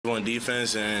on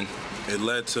defense, and it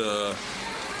led to a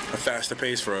faster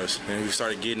pace for us, and we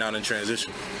started getting out in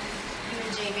transition. You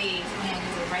and JV, man,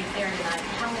 you were right there tonight.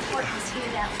 How important was he to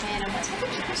that plan, and what type of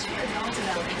chemistry are y'all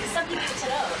developing? Because some people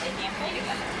today, they can't play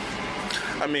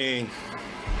together. I mean,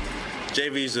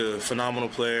 JV's a phenomenal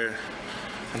player.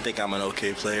 I think I'm an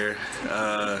okay player.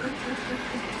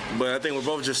 But I think we're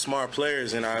both just smart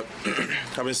players, and I've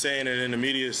been saying it in the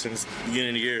media since the beginning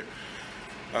of the year.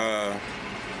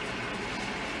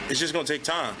 It's just gonna take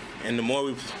time, and the more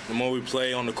we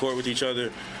play on the court with each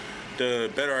other, the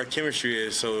better our chemistry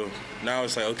is. So now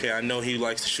it's like, okay, I know he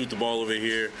likes to shoot the ball over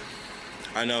here.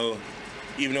 I know,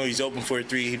 even though he's open for a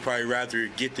three, he'd probably rather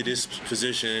get to this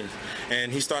position, and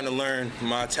he's starting to learn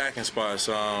my attacking spots.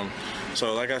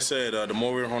 So like I said, the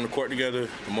more we're on the court together,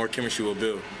 the more chemistry we'll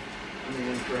build. I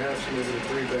mean, perhaps maybe the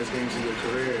three best games of your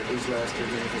career, these last 3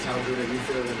 games. How good are you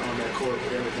feeling on that court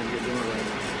with everything you're doing right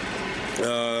now?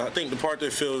 I think the part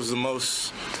that feels the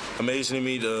most amazing to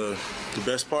me, the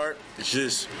best part, is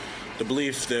just the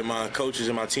belief that my coaches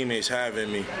and my teammates have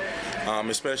in me,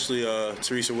 especially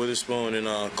Teresa Witherspoon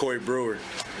and Corey Brewer.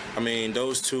 I mean,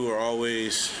 those two are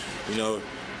always,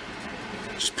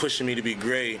 just pushing me to be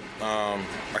great. I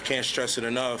can't stress it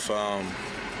enough.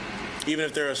 Even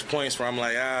if there's points where I'm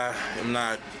like, I'm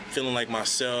not feeling like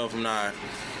myself,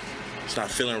 it's not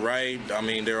feeling right. I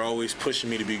mean, they're always pushing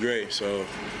me to be great. So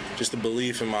just the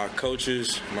belief in my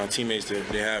coaches, my teammates that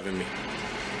they have in me.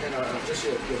 And just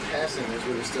your passing has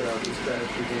really stood out these past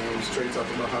 3 games. Trey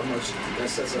talked about how much that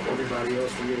sets up everybody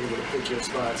else for you able to pick your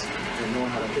spots and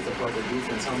knowing how to pick apart the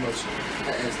defense. How much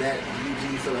has that, do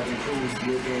you feel like, improved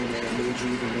your game and made you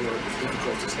even more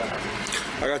difficult to stop?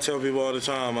 I gotta tell people all the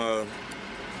time, I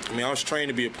was trained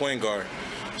to be a point guard.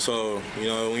 So,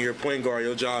 when you're a point guard,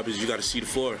 your job is you got to see the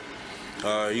floor.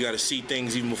 You got to see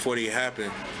things even before they happen.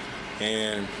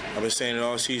 And I've been saying it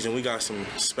all season, we got some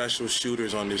special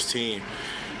shooters on this team.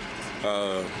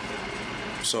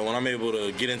 So when I'm able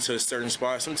to get into a certain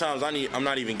spot, sometimes I'm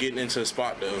not even getting into a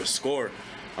spot to score.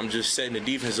 I'm just setting the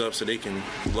defense up so they can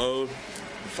load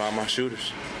and find my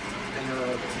shooters.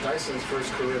 And Dyson's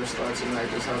first career start tonight,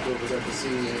 just how good was that to see,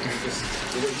 and just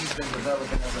the way he's been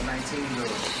developing as a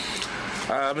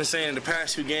 19-year-old? I've been saying the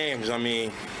past few games,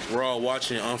 we're all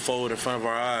watching it unfold in front of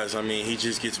our eyes. He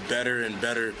just gets better and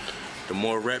better the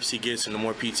more reps he gets and the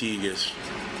more PT he gets.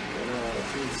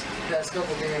 These past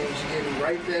couple games, you're getting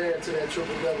right there to that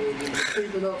triple-double. You're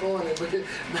creeping up on it, but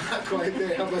not quite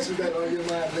there. How much was that on your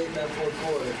mind late in that fourth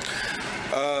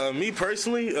quarter? Me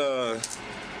personally,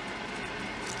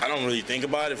 I don't really think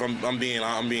about it. If I'm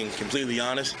being completely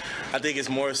honest. I think it's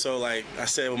more so, like I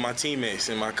said, with my teammates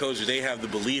and my coaches, they have the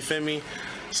belief in me.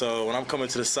 So when I'm coming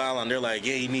to the sideline, they're like,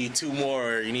 yeah, you need 2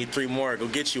 more, or you need 3 more, go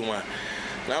get you one.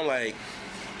 And I'm like,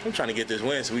 I'm trying to get this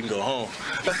win so we can go home.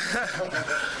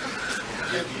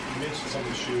 You mentioned some of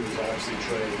the shooters. Obviously,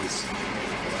 Trey is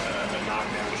a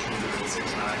knockdown shooter at 6'9",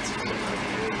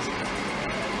 6'9".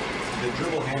 The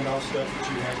dribble handoff stuff that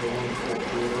you had going in the fourth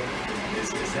quarter, is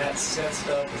that set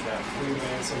stuff? Is that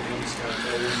freelance? Some of him just kind of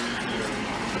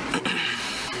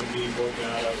knowing, being broken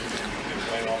out of it and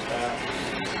playing off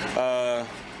that?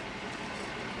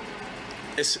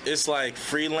 It's like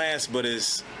freelance, but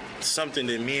it's something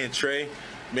that me and Trey.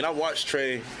 I watched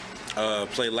Trey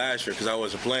play last year because I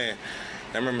wasn't playing.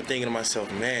 I remember thinking to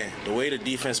myself, man, the way the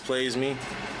defense plays me,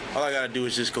 all I got to do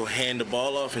is just go hand the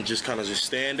ball off and just kind of just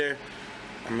stand there.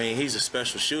 He's a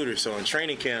special shooter. So in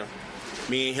training camp,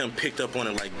 me and him picked up on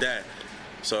it like that.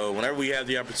 So whenever we have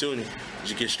the opportunity,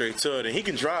 just get straight to it. And he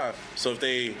can drive. So if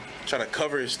they try to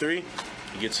cover his three,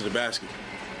 he gets to the basket.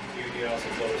 He also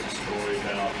told us a story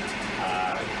about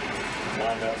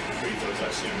lined up for free throws, I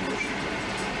assume, you were shooting.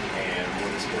 And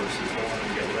when the Spurs is going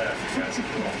to get left, you guys can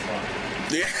go on front.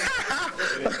 Yeah.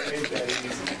 It ain't that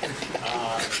easy.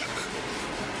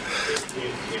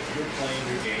 If you're playing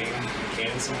your game,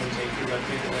 can someone take your left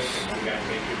hand away? Can one guy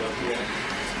take your left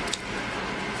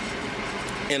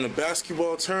hand? In the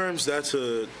basketball terms, that's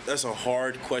a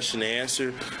hard question to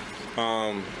answer.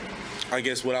 I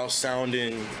guess without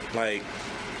sounding like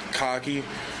cocky,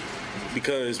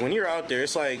 because when you're out there,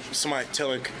 it's like somebody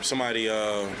telling somebody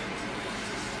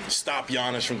stop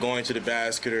Giannis from going to the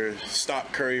basket or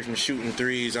stop Curry from shooting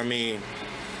threes.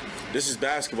 This is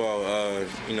basketball.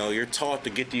 You're taught to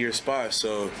get to your spot,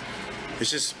 so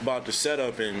it's just about the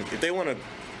setup. And if they want to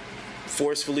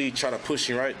forcefully try to push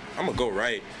you right, I'm gonna go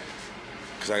right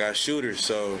because I got shooters.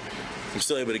 So I'm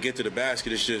still able to get to the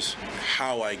basket. It's just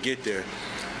how I get there.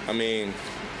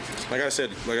 Like I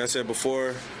said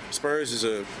before, Spurs is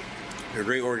a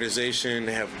great organization.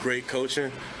 They have great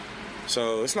coaching.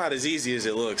 So it's not as easy as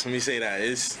it looks. Let me say that.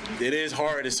 It is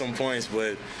hard at some points,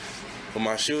 but with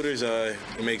my shooters, it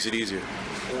makes it easier.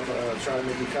 I'm try to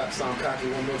make you sound cocky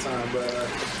one more time, but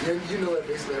you know that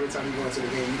basically every time you go into the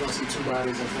game, you're going to see two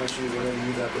bodies in front of you whenever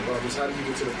you got the bubbles. How do you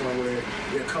get to the point where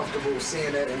you're comfortable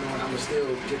seeing that and knowing I'm going to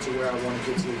still get to where I want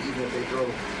to get to, even if they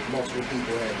throw multiple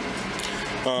people at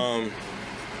me?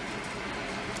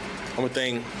 I'm going to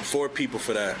thank 4 people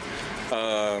for that.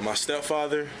 My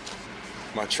stepfather,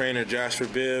 my trainer, Jasper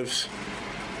Bibbs,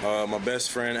 my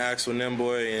best friend, Axel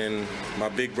Nemboy, and my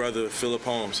big brother, Philip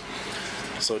Holmes.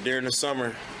 So during the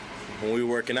summer, when we were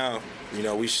working out, you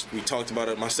know, we talked about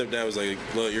it. My stepdad was like,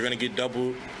 look, you're going to get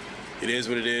doubled. It is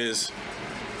what it is.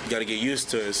 You got to get used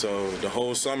to it. So the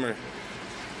whole summer,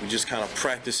 we just kind of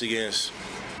practice against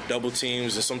double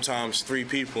teams and sometimes 3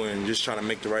 people and just trying to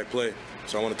make the right play.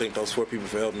 So I want to thank those 4 people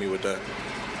for helping me with that.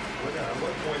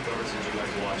 What point guards did you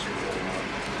like to watch your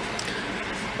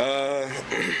growing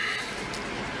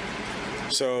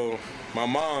up? So my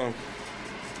mom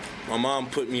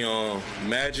put me on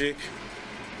Magic,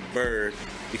 Bird,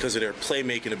 because of their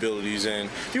playmaking abilities. And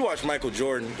if you watch Michael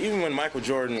Jordan, even when Michael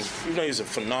Jordan, even though he's a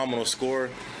phenomenal scorer,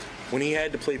 when he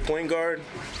had to play point guard,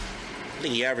 I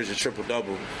think he averaged a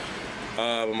triple-double.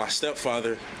 But my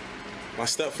stepfather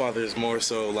is more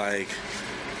so like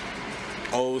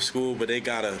old school, but they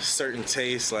got a certain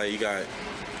taste. Like you got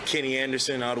Kenny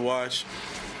Anderson I'd watch,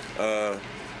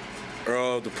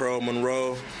 Earl the Pro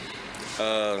Monroe,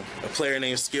 a player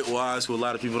named Skip Wise, who a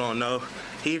lot of people don't know.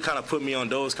 He kind of put me on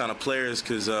those kind of players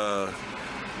because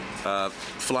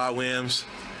Fly Williams,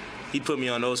 he put me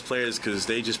on those players because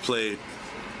they just played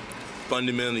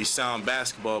fundamentally sound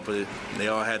basketball, but they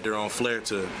all had their own flair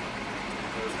to it.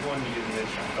 There's one you didn't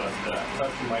mention, but I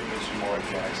thought you might mention Mark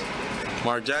Jackson.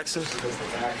 Mark Jackson? Because the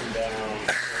back and down,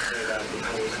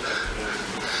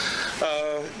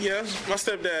 yeah, my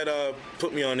stepdad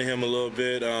put me onto him a little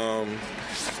bit.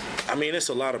 I mean, it's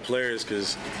a lot of players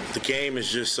because the game is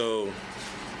just so,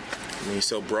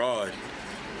 so broad.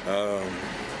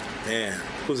 Man,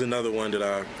 who's another one that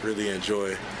I really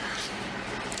enjoy?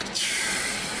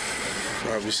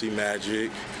 Obviously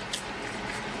Magic.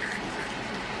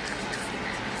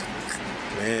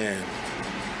 Man,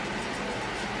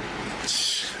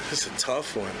 it's a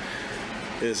tough one.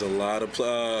 There's a lot of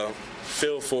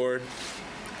Phil Ford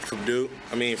from Duke.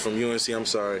 From UNC. I'm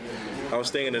sorry. I was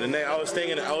thinking of the next. I was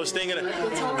thinking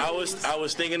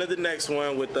of the next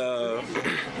one with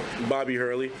Bobby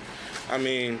Hurley. I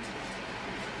mean,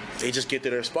 they just get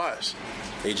to their spots.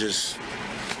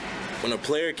 When a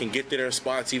player can get to their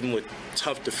spots, even with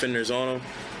tough defenders on them,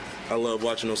 I love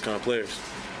watching those kind of players.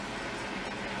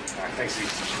 All right, thanks,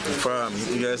 Steve. No problem.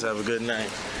 You guys have a good night.